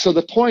So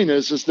the point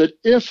is that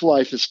if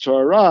life is to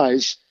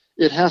arise,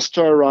 it has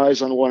to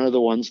arise on one of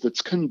the ones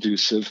that's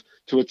conducive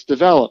to its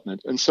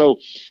development. And so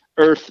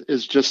Earth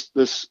is just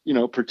this,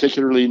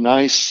 particularly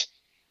nice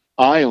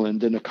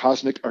island in a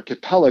cosmic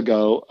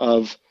archipelago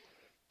of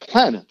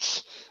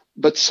planets.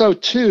 But so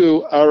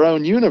too, our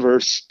own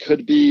universe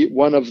could be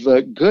one of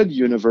the good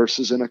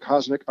universes in a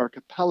cosmic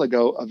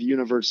archipelago of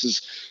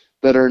universes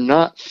that are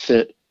not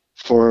fit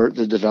for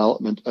the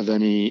development of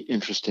any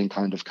interesting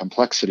kind of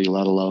complexity,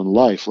 let alone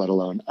life, let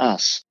alone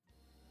us.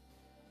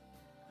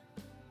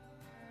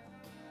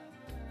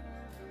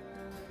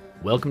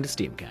 Welcome to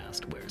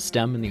STEAMcast, where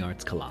STEM and the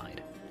arts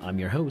collide. I'm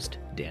your host,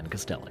 Dan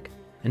Kostelik,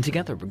 and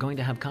together we're going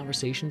to have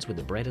conversations with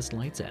the brightest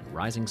lights and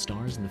rising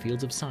stars in the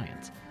fields of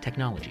science,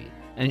 technology,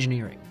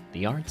 engineering,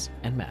 the arts,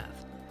 and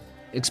math,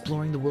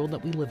 exploring the world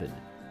that we live in,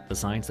 the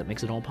science that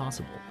makes it all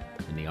possible,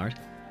 and the art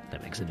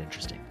that makes it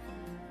interesting.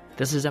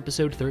 This is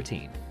episode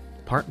 13,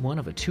 part 1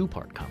 of a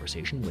 2-part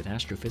conversation with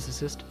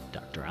astrophysicist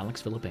Dr. Alex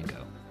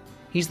Filippenko.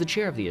 He's the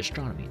chair of the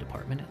astronomy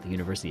department at the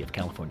University of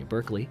California,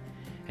 Berkeley,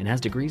 and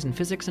has degrees in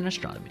physics and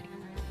astronomy.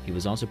 He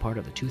was also part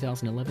of the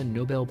 2011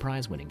 Nobel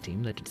Prize-winning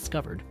team that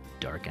discovered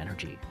dark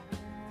energy.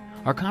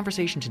 Our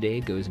conversation today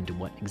goes into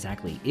what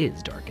exactly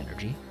is dark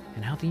energy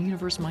and how the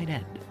universe might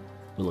end.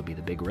 Will it be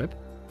the big rip,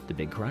 the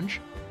big crunch,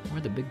 or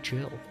the big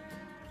chill?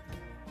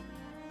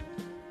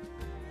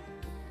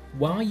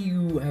 While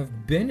you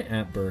have been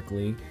at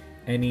Berkeley,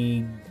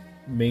 any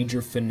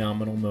major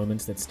phenomenal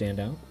moments that stand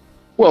out?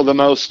 Well, the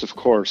most, of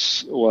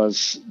course,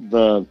 was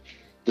the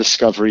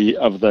discovery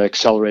of the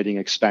accelerating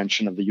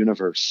expansion of the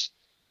universe.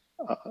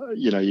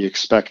 You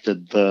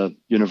expected the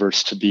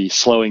universe to be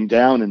slowing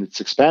down in its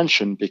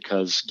expansion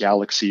because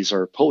galaxies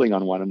are pulling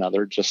on one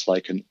another, just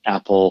like an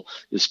apple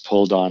is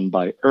pulled on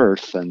by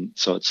Earth, and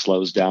so it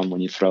slows down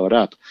when you throw it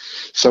up.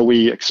 So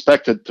we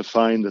expected to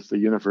find that the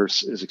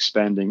universe is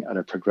expanding at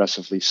a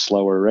progressively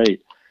slower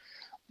rate.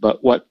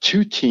 But what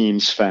 2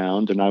 teams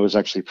found, and I was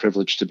actually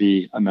privileged to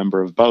be a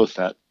member of both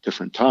at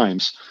different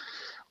times,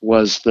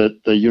 was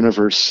that the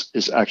universe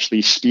is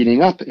actually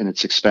speeding up in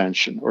its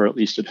expansion, or at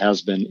least it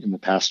has been in the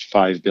past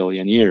 5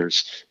 billion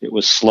years. It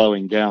was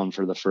slowing down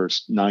for the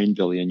first 9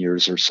 billion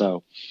years or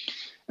so.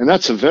 And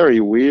that's a very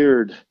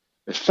weird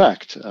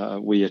effect.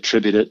 We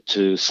attribute it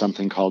to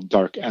something called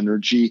dark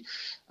energy,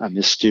 a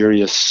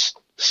mysterious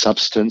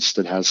substance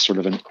that has sort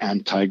of an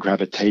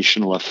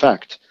anti-gravitational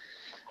effect.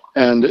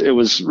 And it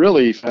was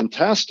really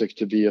fantastic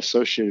to be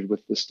associated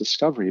with this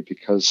discovery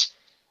because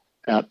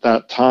at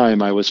that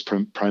time, I was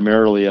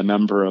primarily a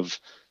member of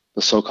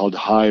the so-called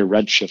high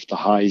redshift, the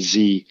high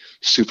Z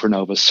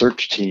supernova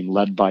search team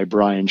led by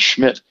Brian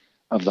Schmidt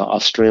of the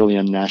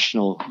Australian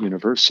National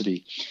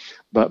University.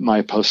 But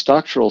my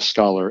postdoctoral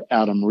scholar,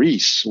 Adam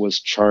Rees, was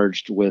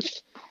charged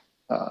with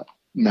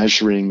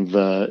measuring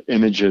the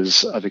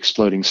images of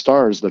exploding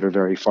stars that are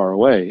very far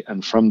away.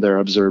 And from their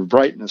observed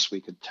brightness,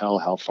 we could tell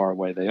how far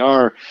away they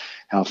are,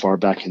 how far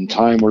back in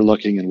time we're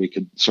looking, and we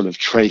could sort of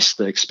trace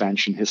the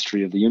expansion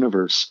history of the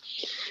universe.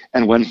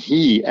 And when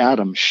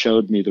Adam,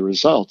 showed me the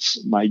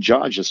results, my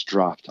jaw just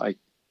dropped. I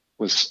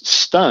was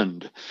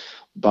stunned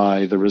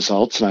by the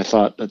results, and I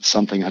thought that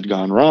something had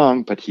gone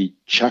wrong, but he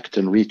checked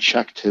and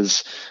rechecked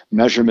his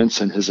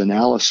measurements and his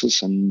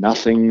analysis, and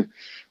nothing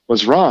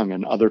was wrong.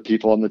 And other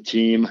people on the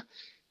team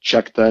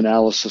checked the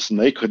analysis and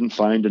they couldn't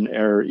find an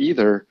error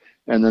either.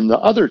 And then the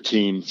other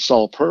team,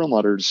 Saul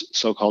Perlmutter's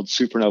so-called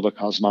supernova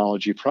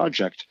cosmology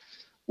project,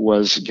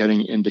 was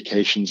getting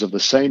indications of the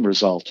same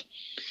result.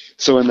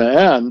 So in the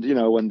end,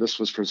 when this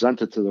was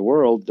presented to the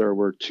world, there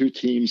were 2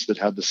 teams that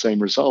had the same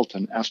result,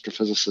 and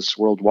astrophysicists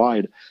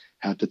worldwide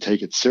had to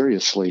take it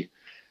seriously.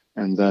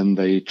 And then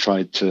they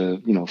tried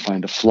to,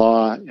 find a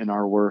flaw in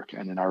our work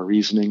and in our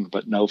reasoning,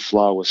 but no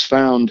flaw was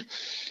found.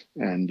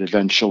 And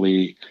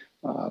eventually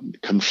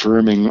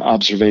confirming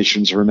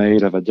observations were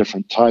made of a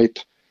different type.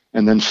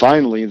 And then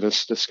finally,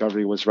 this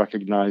discovery was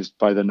recognized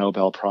by the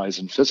Nobel Prize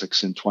in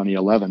Physics in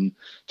 2011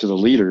 to the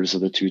leaders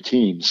of the 2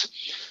 teams.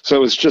 So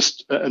it was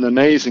just an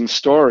amazing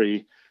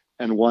story,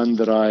 and one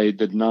that I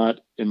did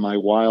not, in my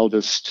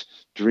wildest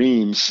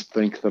dreams,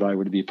 think that I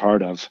would be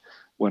part of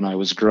when I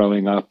was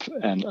growing up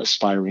and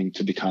aspiring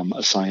to become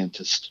a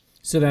scientist.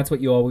 So that's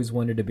what you always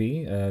wanted to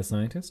be, a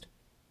scientist?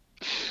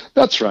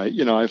 That's right.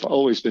 I've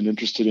always been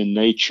interested in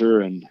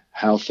nature and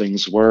how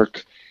things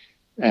work.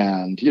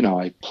 And,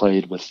 I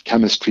played with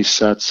chemistry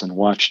sets and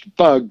watched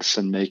bugs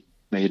and made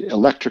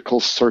electrical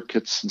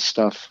circuits and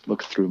stuff,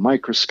 looked through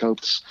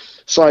microscopes.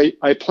 So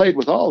I played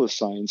with all the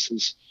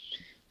sciences.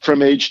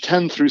 From age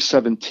 10 through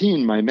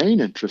 17, my main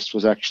interest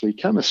was actually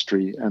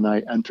chemistry, and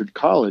I entered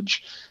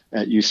college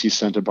at UC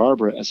Santa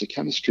Barbara as a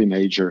chemistry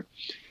major.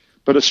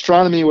 But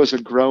astronomy was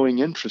a growing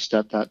interest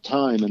at that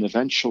time, and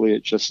eventually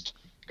it just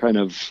kind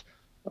of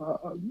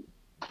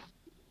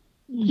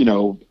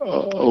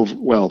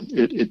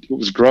it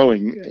was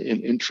growing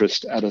in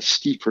interest at a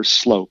steeper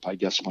slope, I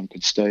guess one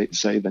could say,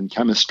 than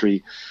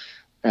chemistry.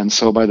 And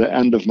so by the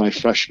end of my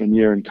freshman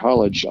year in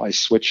college, I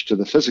switched to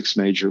the physics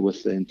major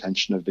with the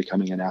intention of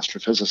becoming an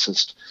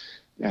astrophysicist.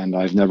 And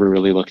I've never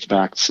really looked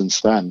back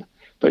since then.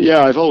 But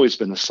yeah, I've always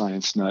been a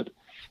science nut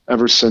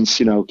ever since,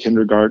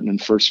 kindergarten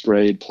and first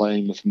grade,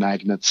 playing with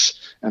magnets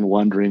and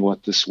wondering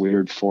what this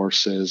weird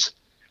force is.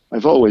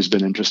 I've always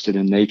been interested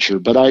in nature,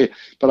 but I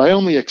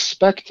only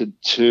expected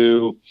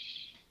to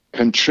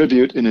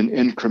contribute in an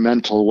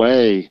incremental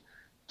way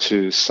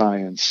to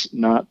science,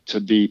 not to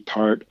be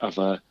part of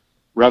a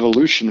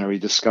revolutionary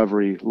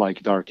discovery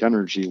like dark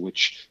energy,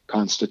 which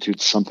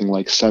constitutes something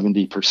like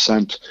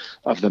 70%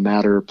 of the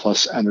matter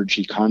plus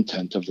energy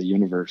content of the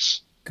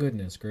universe.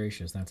 Goodness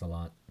gracious, that's a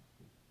lot.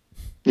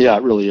 Yeah,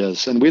 it really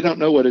is. And we don't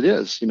know what it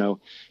is.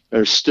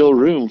 There's still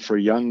room for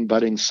young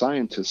budding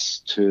scientists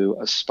to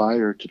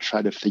aspire to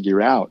try to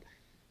figure out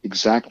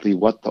exactly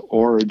what the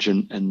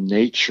origin and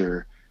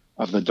nature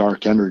of the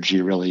dark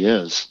energy really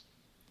is.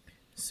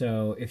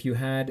 So if you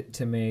had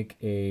to make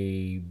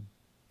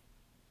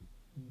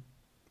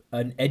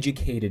an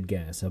educated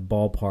guess, a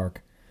ballpark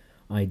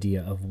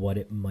idea of what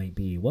it might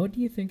be, what do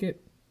you think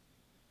it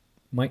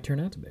might turn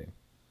out to be?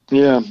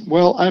 Yeah,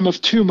 well, I'm of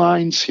two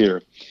minds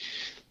here.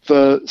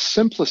 The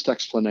simplest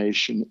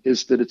explanation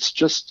is that it's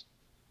just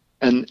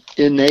an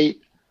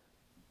innate,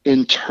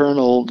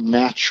 internal,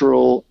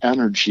 natural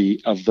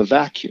energy of the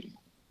vacuum.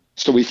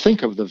 So we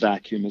think of the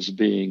vacuum as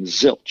being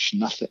zilch,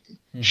 nothing,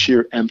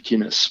 sheer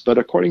emptiness. But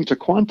according to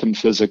quantum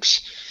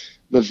physics,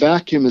 the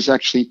vacuum is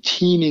actually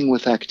teeming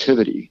with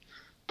activity.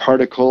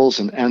 Particles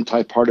and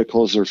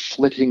antiparticles are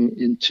flitting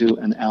into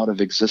and out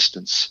of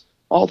existence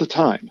all the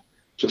time,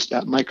 just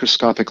at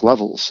microscopic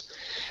levels.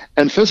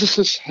 And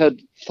physicists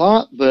had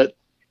thought that,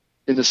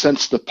 in a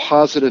sense, the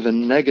positive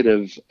and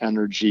negative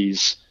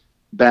energies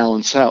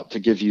balance out to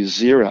give you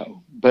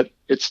zero. But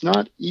it's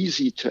not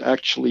easy to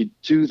actually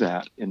do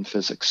that in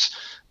physics.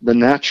 The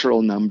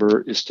natural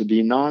number is to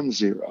be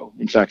non-zero.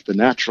 In fact, the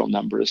natural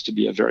number is to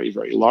be a very,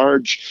 very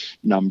large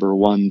number,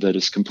 one that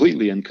is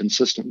completely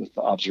inconsistent with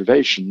the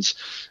observations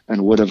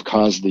and would have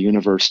caused the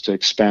universe to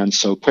expand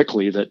so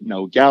quickly that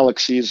no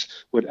galaxies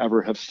would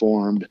ever have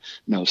formed,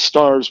 no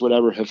stars would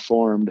ever have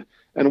formed,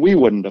 and we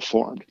wouldn't have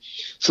formed.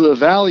 So the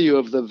value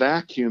of the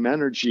vacuum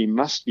energy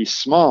must be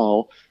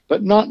small,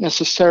 but not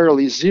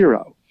necessarily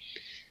zero.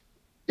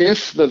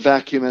 If the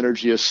vacuum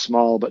energy is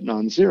small but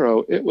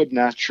non-zero, it would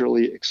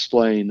naturally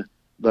explain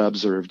the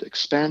observed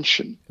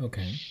expansion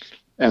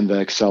and the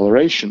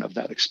acceleration of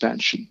that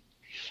expansion.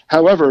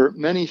 However,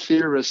 many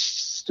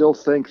theorists still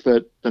think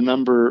that the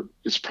number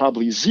is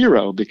probably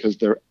zero because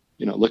they're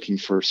looking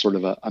for sort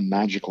of a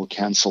magical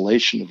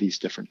cancellation of these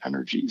different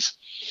energies.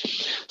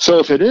 So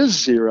if it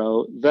is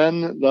zero,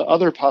 then the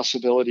other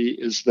possibility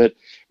is that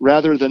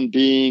rather than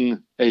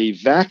being a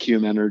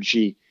vacuum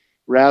energy,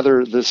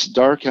 rather this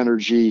dark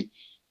energy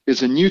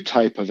is a new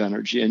type of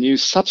energy, a new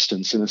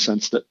substance in a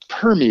sense that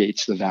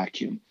permeates the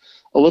vacuum.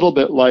 A little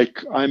bit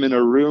like I'm in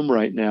a room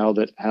right now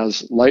that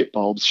has light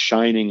bulbs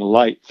shining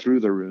light through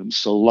the room.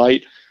 So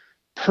light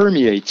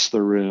permeates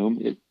the room,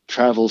 it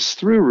travels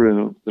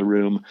through the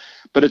room,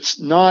 but it's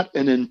not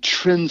an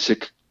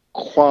intrinsic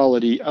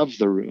quality of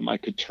the room. I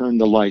could turn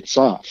the lights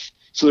off.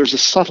 So there's a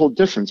subtle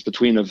difference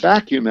between a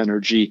vacuum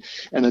energy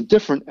and a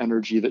different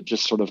energy that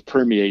just sort of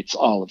permeates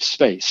all of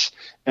space.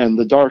 And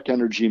the dark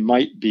energy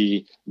might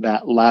be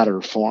that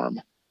latter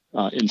form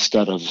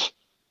instead of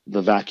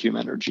the vacuum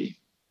energy.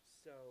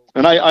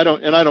 And I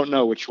don't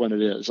know which one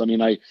it is. I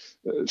mean,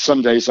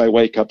 some days I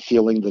wake up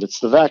feeling that it's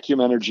the vacuum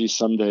energy.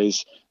 Some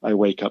days I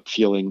wake up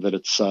feeling that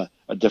it's a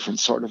different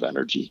sort of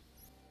energy.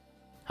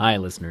 Hi,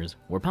 listeners.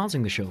 We're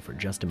pausing the show for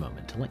just a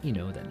moment to let you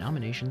know that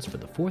nominations for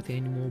the 4th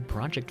Annual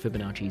Project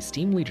Fibonacci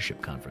STEAM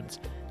Leadership Conference,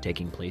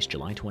 taking place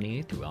July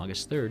 28th through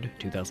August 3rd,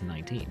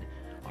 2019,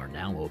 are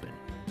now open.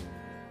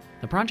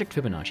 The Project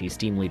Fibonacci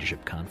STEAM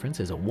Leadership Conference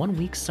is a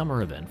one-week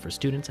summer event for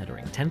students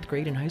entering 10th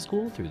grade in high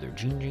school through their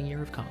junior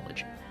year of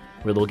college,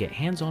 where they'll get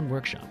hands-on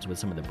workshops with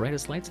some of the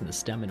brightest lights in the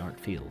STEM and art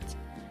fields,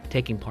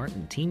 taking part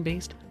in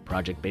team-based,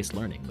 project-based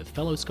learning with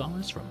fellow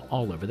scholars from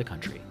all over the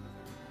country.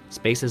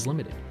 Space is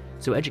limited,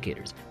 so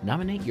educators,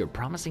 nominate your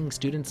promising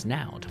students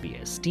now to be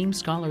a STEAM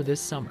scholar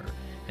this summer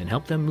and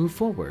help them move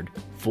forward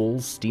full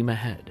steam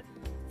ahead.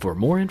 For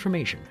more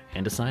information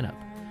and to sign up,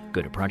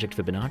 go to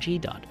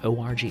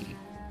projectfibonacci.org.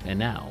 And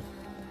now,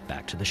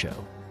 back to the show.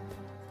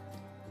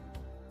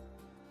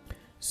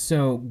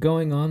 So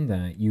going on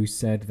that, you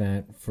said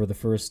that for the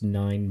first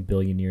 9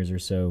 billion years or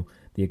so,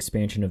 the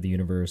expansion of the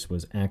universe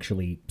was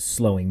actually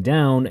slowing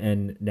down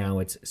and now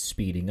it's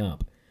speeding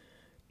up.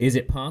 Is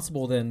it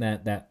possible then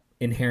that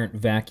inherent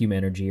vacuum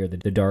energy or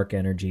the dark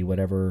energy,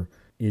 whatever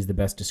is the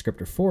best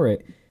descriptor for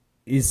it,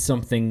 is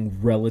something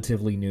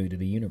relatively new to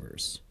the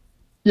universe?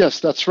 Yes,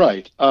 that's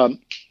right.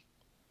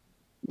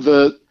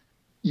 The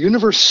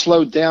universe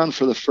slowed down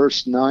for the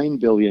first 9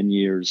 billion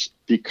years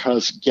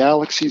because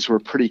galaxies were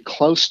pretty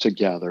close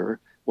together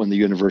when the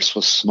universe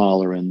was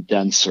smaller and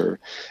denser.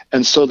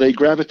 And so they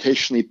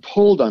gravitationally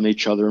pulled on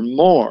each other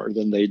more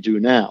than they do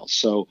now.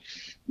 So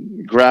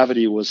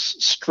gravity was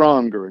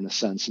stronger in a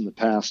sense in the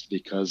past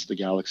because the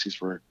galaxies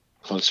were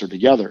closer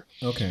together.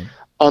 Okay.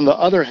 On the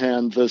other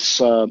hand, this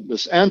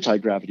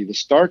anti-gravity,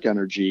 this dark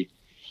energy,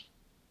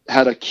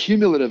 had a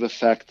cumulative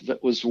effect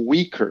that was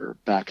weaker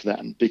back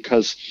then,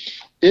 because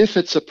if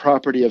it's a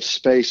property of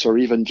space or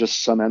even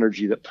just some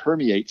energy that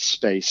permeates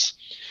space,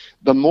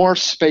 the more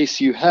space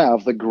you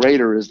have, the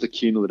greater is the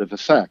cumulative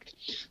effect.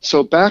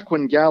 So back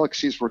when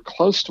galaxies were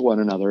close to one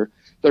another,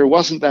 there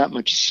wasn't that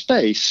much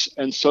space,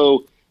 and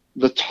so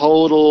the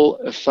total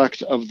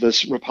effect of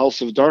this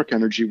repulsive dark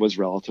energy was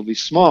relatively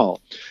small.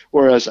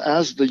 Whereas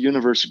as the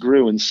universe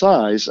grew in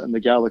size and the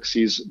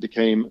galaxies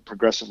became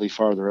progressively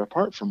farther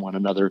apart from one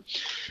another,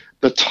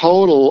 the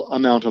total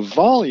amount of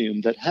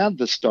volume that had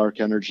this dark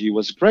energy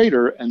was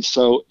greater, and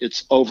so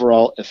its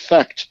overall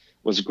effect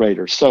was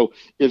greater. So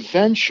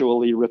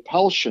eventually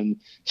repulsion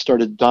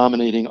started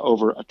dominating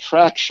over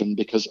attraction,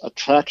 because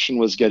attraction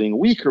was getting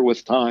weaker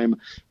with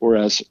time,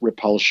 whereas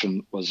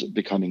repulsion was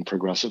becoming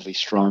progressively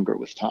stronger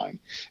with time.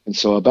 And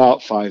so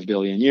about 5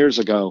 billion years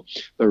ago,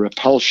 the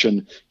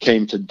repulsion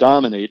came to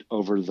dominate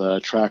over the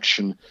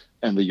attraction,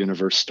 and the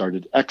universe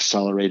started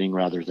accelerating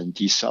rather than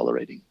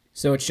decelerating.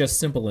 So it's just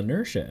simple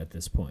inertia at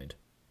this point.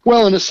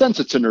 Well, in a sense,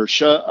 it's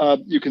inertia.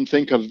 You can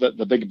think of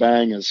the Big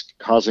Bang as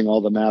causing all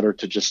the matter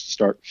to just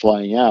start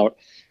flying out,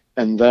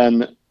 and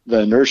then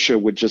the inertia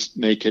would just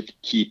make it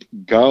keep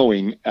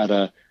going at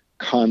a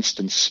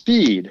constant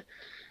speed.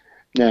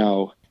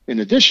 Now,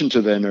 in addition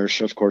to the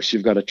inertia, of course,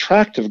 you've got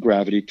attractive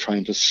gravity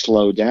trying to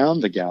slow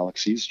down the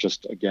galaxies,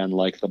 just again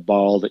like the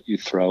ball that you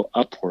throw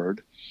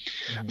upward,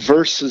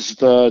 versus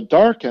the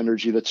dark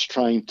energy that's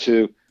trying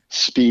to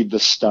speed the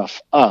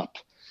stuff up.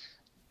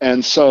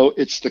 And so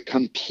it's the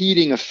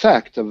competing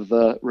effect of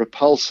the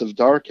repulsive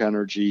dark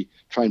energy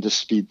trying to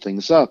speed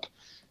things up,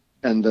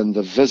 and then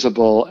the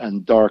visible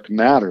and dark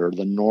matter,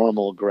 the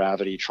normal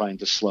gravity, trying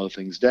to slow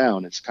things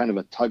down. It's kind of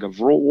a tug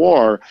of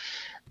war.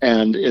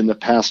 And in the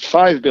past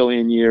 5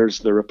 billion years,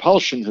 the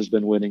repulsion has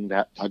been winning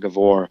that tug of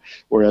war,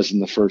 whereas in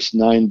the first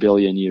 9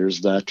 billion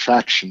years, the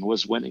attraction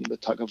was winning the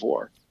tug of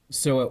war.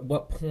 So at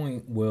what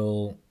point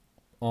will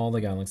all the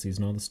galaxies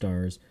and all the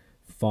stars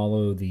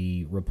follow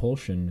the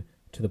repulsion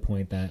to the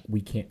point that we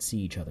can't see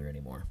each other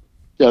anymore?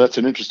 Yeah, that's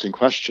an interesting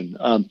question.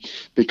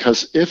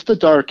 Because if the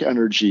dark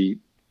energy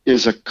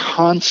is a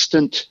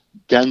constant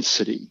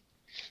density,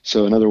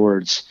 so in other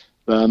words,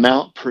 the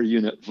amount per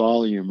unit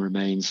volume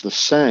remains the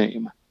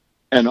same,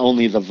 and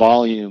only the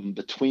volume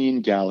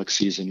between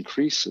galaxies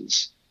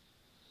increases,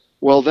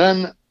 well,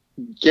 then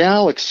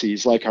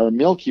galaxies like our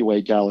Milky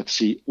Way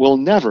galaxy will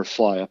never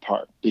fly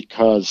apart,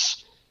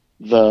 because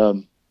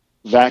the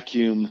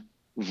vacuum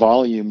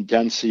volume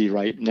density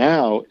right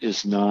now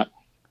is not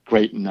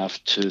great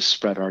enough to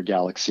spread our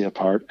galaxy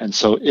apart. And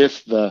so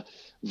if the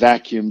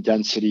vacuum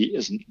density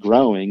isn't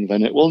growing,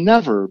 then it will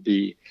never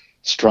be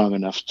strong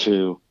enough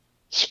to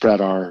spread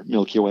our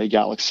Milky Way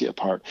galaxy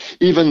apart,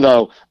 even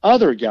though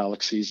other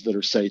galaxies that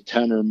are, say,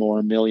 10 or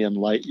more million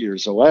light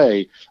years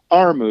away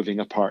are moving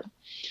apart.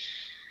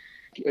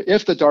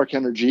 If the dark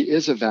energy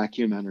is a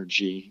vacuum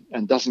energy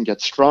and doesn't get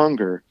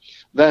stronger,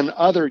 then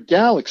other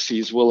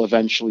galaxies will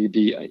eventually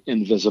be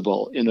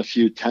invisible in a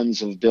few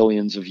tens of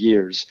billions of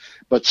years.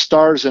 But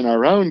stars in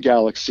our own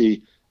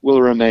galaxy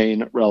will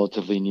remain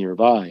relatively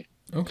nearby.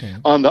 Okay.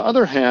 On the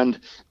other hand,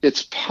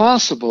 it's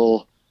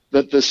possible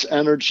that this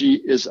energy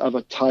is of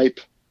a type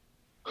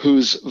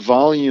whose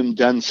volume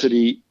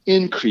density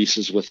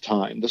increases with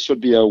time. This would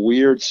be a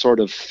weird sort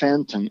of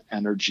phantom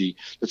energy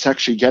that's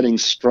actually getting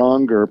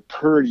stronger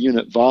per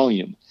unit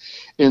volume.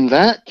 In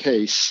that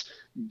case,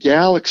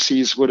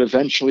 galaxies would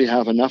eventually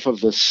have enough of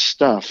this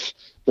stuff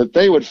that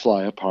they would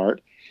fly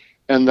apart,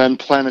 and then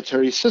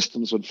planetary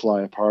systems would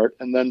fly apart,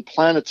 and then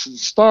planets and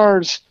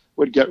stars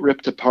would get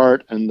ripped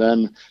apart, and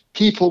then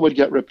people would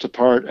get ripped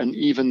apart, and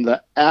even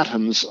the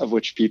atoms of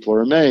which people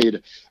are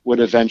made would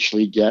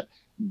eventually get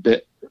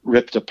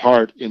ripped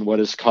apart in what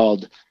is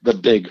called the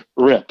Big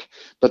Rip.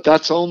 But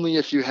that's only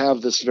if you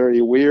have this very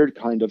weird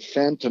kind of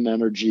phantom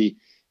energy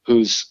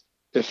whose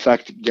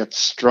effect gets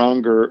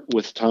stronger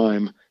with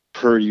time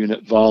per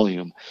unit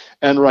volume.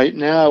 And right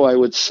now, I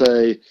would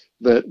say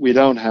that we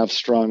don't have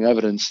strong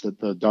evidence that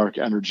the dark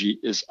energy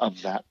is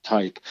of that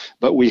type,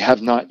 but we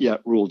have not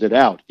yet ruled it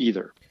out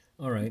either.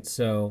 All right,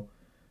 so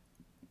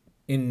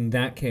in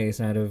that case,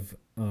 out of,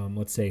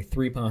 let's say,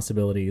 3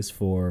 possibilities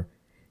for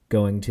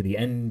going to the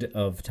end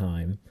of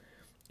time,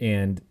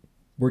 and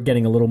we're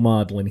getting a little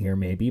maudlin here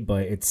maybe,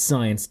 but it's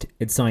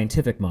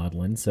scientific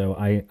maudlin, so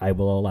I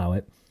will allow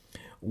it.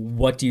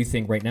 What do you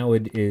think right now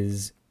it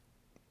is,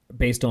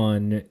 based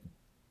on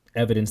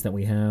evidence that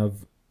we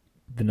have,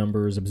 the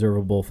numbers,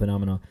 observable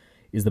phenomena,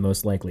 is the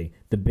most likely?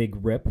 The Big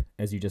Rip,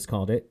 as you just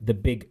called it, the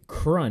Big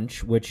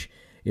Crunch, which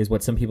is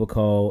what some people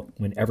call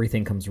when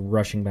everything comes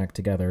rushing back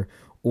together,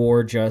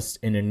 or just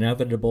an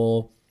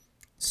inevitable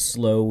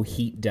slow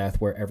heat death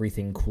where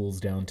everything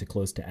cools down to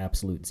close to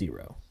absolute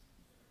zero?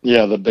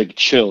 Yeah, the Big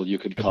Chill, you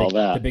could call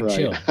that. The Big right?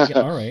 Chill.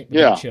 Yeah, all right.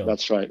 Yeah, Big Chill.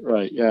 that's right.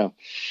 Yeah.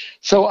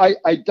 So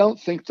I don't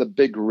think the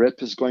Big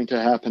Rip is going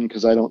to happen,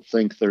 because I don't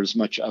think there's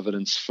much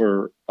evidence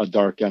for a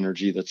dark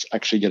energy that's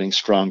actually getting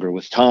stronger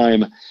with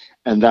time.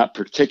 And that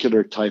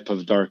particular type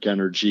of dark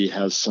energy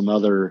has some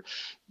other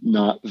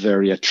not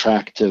very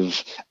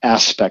attractive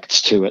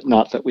aspects to it.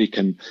 Not that we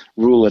can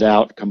rule it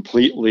out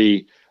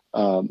completely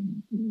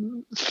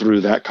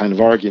through that kind of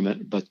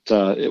argument, but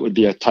it would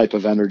be a type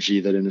of energy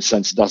that in a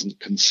sense doesn't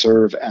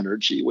conserve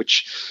energy,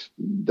 which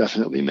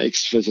definitely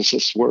makes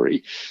physicists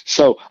worry.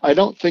 So I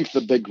don't think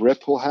the big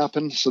rip will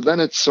happen. So then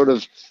it's sort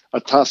of a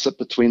toss-up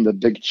between the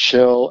big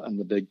chill and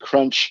the big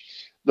crunch.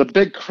 The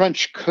big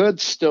crunch could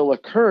still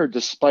occur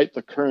despite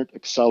the current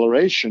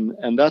acceleration,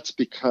 and that's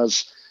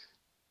because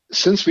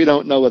since we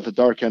don't know what the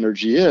dark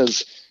energy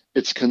is,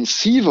 it's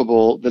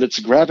conceivable that its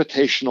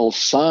gravitational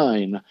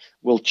sign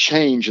will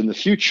change in the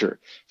future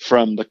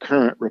from the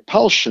current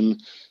repulsion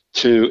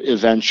to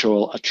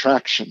eventual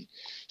attraction.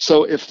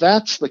 So if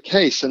that's the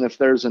case, and if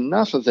there's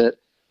enough of it,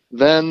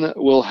 then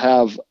we'll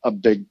have a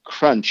big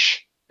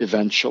crunch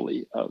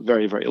eventually, a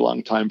very, very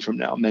long time from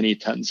now, many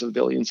tens of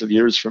billions of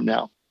years from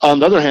now. On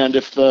the other hand,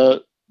 if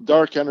the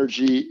dark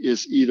energy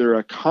is either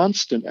a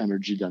constant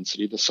energy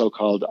density, the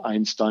so-called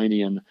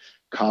Einsteinian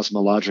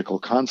cosmological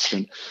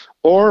constant,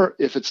 or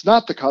if it's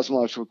not the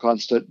cosmological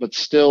constant, but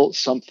still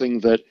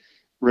something that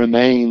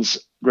remains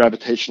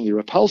gravitationally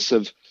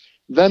repulsive,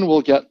 then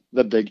we'll get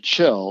the big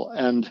chill.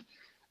 And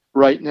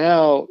right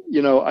now,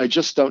 I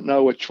just don't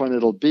know which one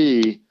it'll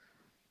be.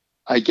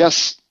 I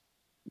guess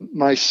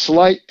my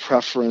slight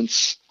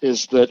preference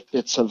is that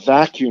it's a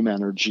vacuum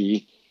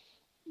energy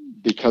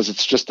because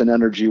it's just an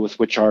energy with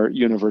which our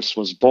universe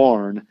was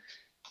born.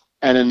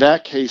 And in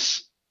that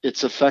case,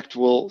 its effect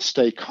will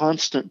stay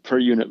constant per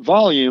unit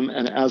volume.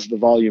 And as the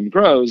volume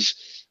grows,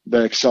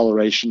 the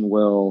acceleration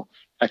will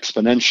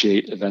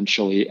exponentiate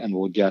eventually and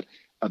we'll get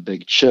a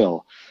big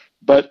chill.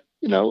 But,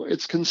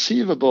 it's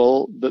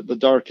conceivable that the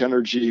dark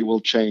energy will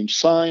change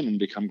sign and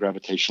become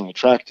gravitationally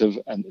attractive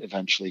and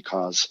eventually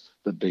cause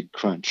the big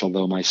crunch,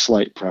 although my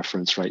slight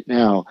preference right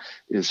now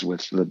is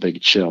with the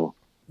big chill.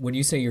 When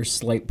you say your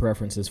slight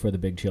preference is for the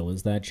big chill,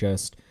 is that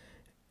just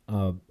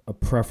a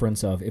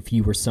preference of if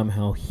you were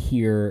somehow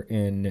here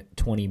in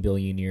 20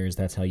 billion years,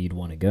 that's how you'd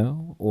want to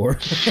go? Or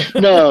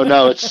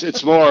No,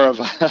 it's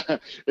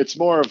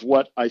more of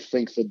what I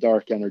think the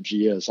dark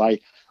energy is.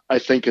 I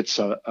think it's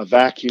a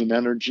vacuum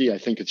energy. I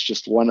think it's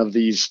just one of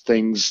these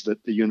things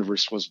that the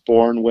universe was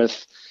born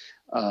with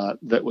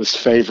that was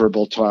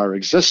favorable to our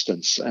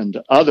existence.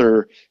 And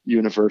other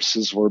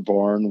universes were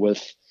born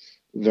with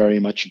very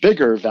much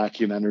bigger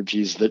vacuum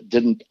energies that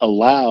didn't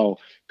allow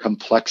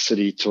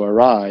complexity to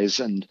arise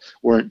and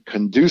weren't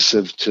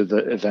conducive to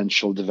the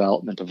eventual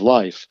development of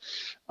life.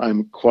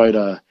 I'm quite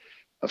a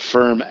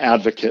firm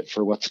advocate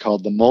for what's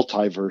called the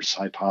multiverse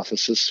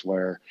hypothesis,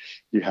 where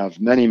you have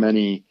many,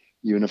 many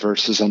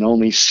universes and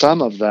only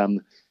some of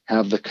them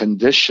have the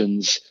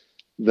conditions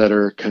that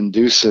are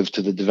conducive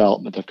to the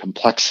development of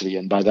complexity.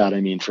 And by that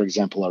I mean, for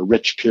example, a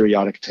rich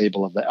periodic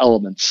table of the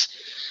elements,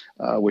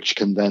 which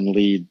can then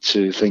lead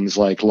to things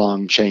like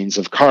long chains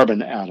of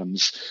carbon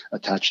atoms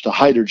attached to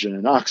hydrogen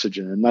and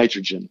oxygen and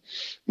nitrogen,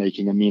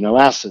 making amino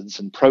acids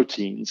and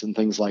proteins and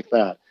things like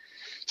that.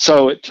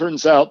 So it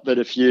turns out that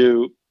if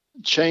you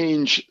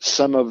change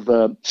some of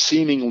the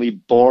seemingly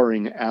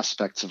boring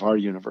aspects of our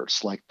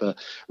universe, like the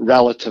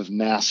relative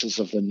masses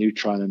of the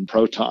neutron and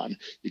proton,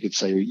 you could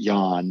say,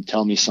 yawn,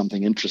 tell me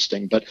something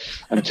interesting. But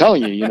I'm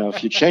telling you,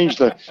 if you change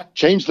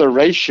the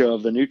ratio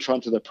of the neutron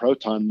to the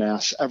proton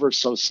mass ever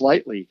so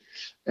slightly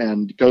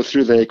and go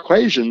through the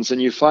equations,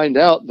 and you find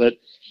out that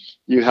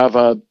you have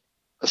a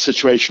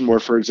situation where,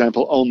 for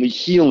example, only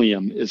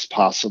helium is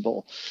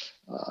possible.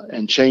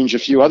 And change a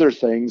few other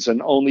things,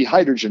 and only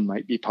hydrogen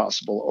might be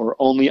possible, or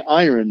only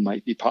iron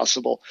might be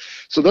possible.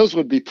 So those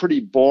would be pretty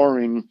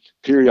boring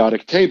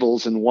periodic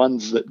tables, and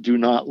ones that do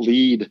not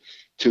lead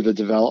to the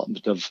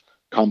development of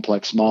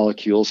complex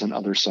molecules and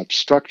other such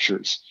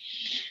structures.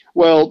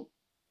 Well,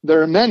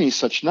 there are many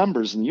such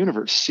numbers in the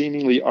universe,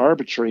 seemingly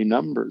arbitrary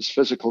numbers,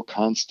 physical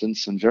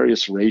constants and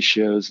various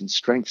ratios and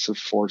strengths of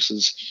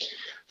forces,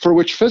 for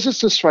which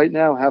physicists right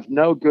now have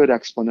no good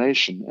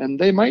explanation. And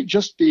they might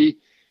just be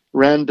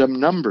random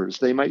numbers.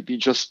 They might be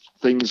just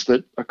things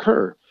that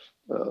occur,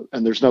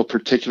 and there's no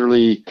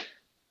particularly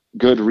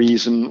good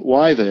reason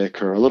why they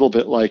occur. A little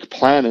bit like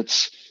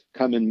planets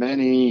come in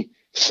many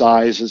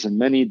sizes and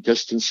many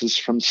distances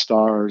from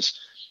stars,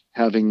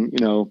 having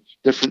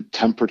different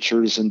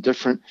temperatures and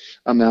different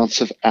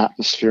amounts of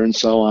atmosphere and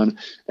so on.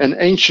 And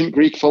ancient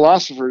Greek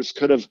philosophers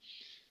could have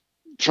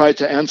tried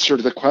to answer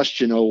the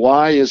question,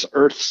 why is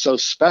Earth so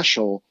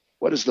special?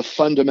 What is the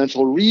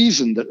fundamental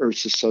reason that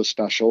Earth is so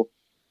special?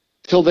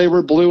 Till they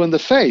were blue in the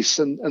face.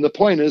 And the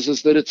point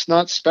is that it's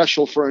not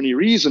special for any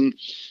reason.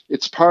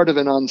 It's part of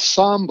an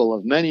ensemble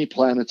of many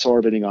planets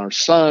orbiting our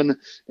sun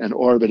and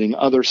orbiting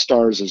other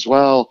stars as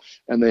well.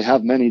 And they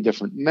have many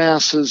different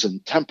masses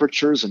and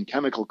temperatures and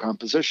chemical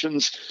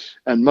compositions.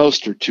 And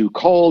most are too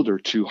cold or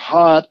too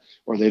hot,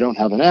 or they don't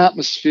have an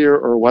atmosphere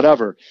or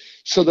whatever.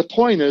 So the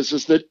point is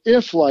that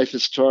if life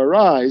is to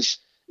arise,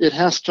 it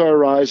has to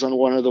arise on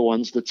one of the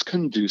ones that's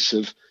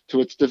conducive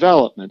to its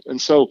development.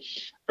 And so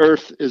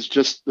Earth is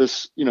just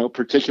this,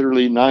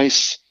 particularly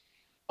nice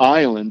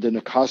island in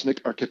a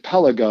cosmic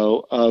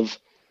archipelago of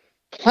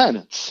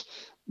planets.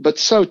 But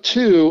so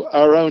too,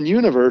 our own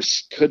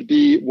universe could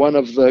be one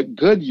of the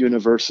good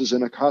universes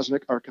in a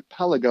cosmic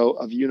archipelago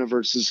of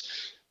universes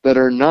that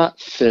are not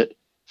fit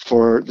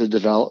for the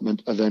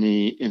development of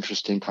any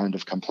interesting kind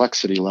of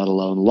complexity, let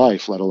alone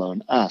life, let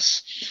alone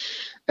us.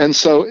 And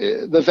so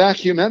the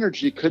vacuum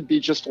energy could be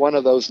just one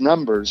of those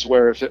numbers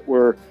where if it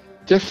were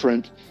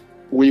different,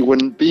 we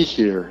wouldn't be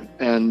here.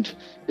 And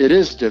it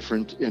is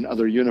different in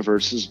other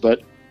universes,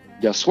 but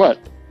guess what?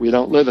 We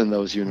don't live in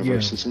those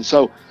universes. Yeah. And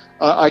so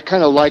I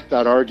kind of like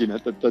that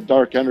argument that the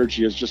dark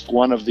energy is just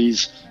one of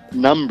these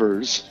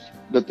numbers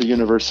that the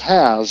universe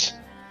has,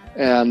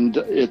 and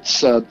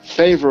it's a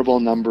favorable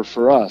number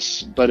for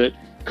us, but it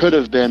could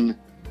have been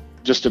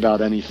just about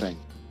anything.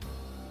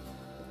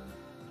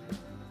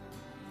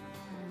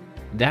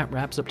 That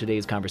wraps up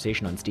today's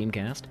conversation on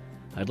Steamcast.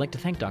 I'd like to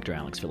thank Dr.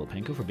 Alex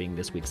Filippenko for being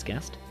this week's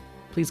guest.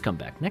 Please come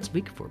back next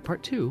week for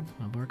part 2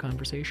 of our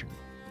conversation.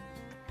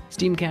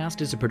 Steamcast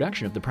is a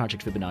production of the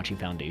Project Fibonacci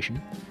Foundation,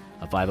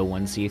 a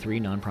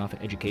 501c3 nonprofit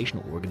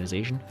educational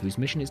organization whose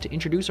mission is to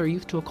introduce our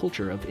youth to a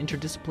culture of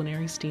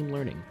interdisciplinary STEAM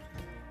learning,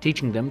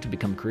 teaching them to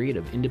become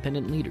creative,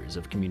 independent leaders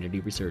of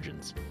community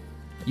resurgence.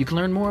 You can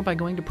learn more by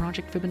going to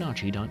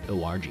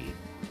projectfibonacci.org.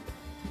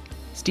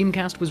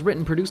 Steamcast was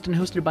written, produced, and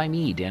hosted by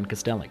me, Dan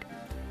Kostelik.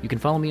 You can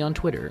follow me on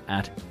Twitter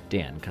at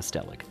Dan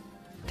Kostelik.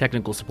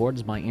 Technical support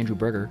is by Andrew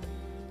Berger.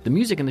 The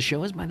music in the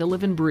show is by The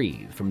Live and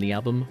Breathe from the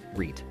album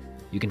Reet.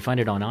 You can find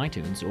it on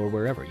iTunes or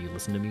wherever you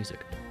listen to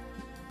music.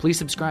 Please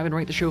subscribe and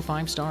rate the show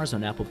 5 stars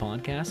on Apple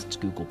Podcasts,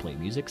 Google Play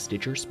Music,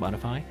 Stitcher,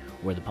 Spotify,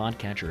 or the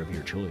podcatcher of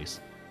your choice.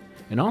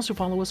 And also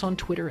follow us on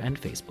Twitter and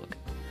Facebook.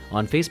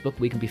 On Facebook,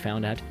 we can be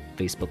found at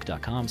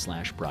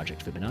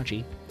facebook.com/Project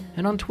Fibonacci,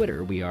 and on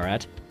Twitter, we are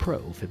at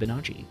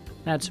ProFibonacci.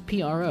 That's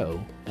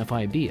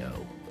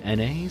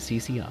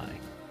PROFIBONACCI.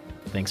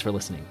 Thanks for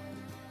listening.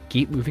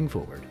 Keep moving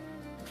forward.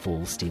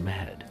 Full steam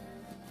ahead.